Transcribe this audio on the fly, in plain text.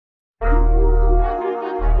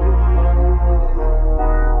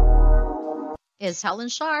Is Helen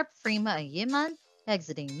Sharpe, Freema Agyeman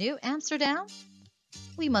exiting New Amsterdam?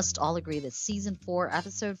 We must all agree that Season 4,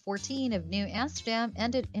 Episode 14 of New Amsterdam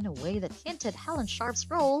ended in a way that hinted Helen Sharpe's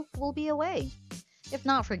role will be away. If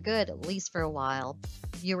not for good, at least for a while.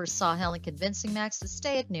 Viewers saw Helen convincing Max to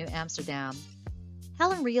stay at New Amsterdam.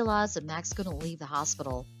 Helen realized that Max couldn't leave the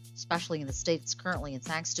hospital, especially in the state it's currently in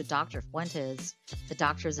thanks to Dr. Fuentes. The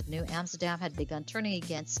doctors of New Amsterdam had begun turning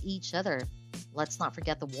against each other. Let's not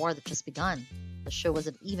forget the war that just begun. The show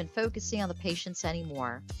wasn't even focusing on the patients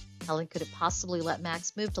anymore. Helen couldn't possibly let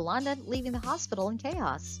Max move to London, leaving the hospital in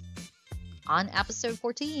chaos. On episode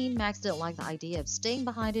 14, Max didn't like the idea of staying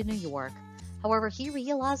behind in New York. However, he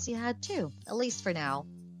realized he had to, at least for now.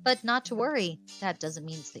 But not to worry, that doesn't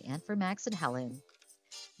mean it's the end for Max and Helen.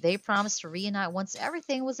 They promised to reunite once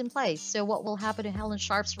everything was in place, so what will happen to Helen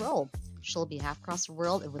Sharpe's role? She'll be half across the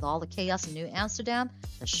world, and with all the chaos in New Amsterdam,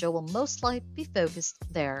 the show will most likely be focused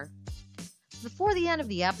there. Before the end of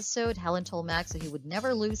the episode, Helen told Max that he would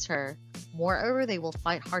never lose her. Moreover, they will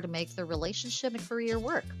fight hard to make their relationship and career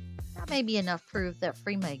work. That may be enough proof that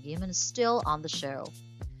Freema Agyeman is still on the show.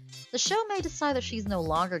 The show may decide that she's no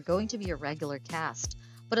longer going to be a regular cast,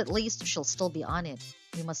 but at least she'll still be on it.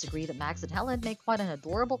 We must agree that Max and Helen make quite an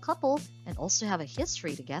adorable couple and also have a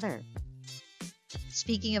history together.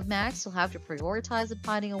 Speaking of Max, he'll have to prioritize in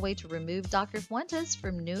finding a way to remove Dr. Fuentes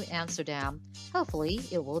from New Amsterdam. Hopefully,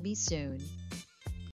 it will be soon.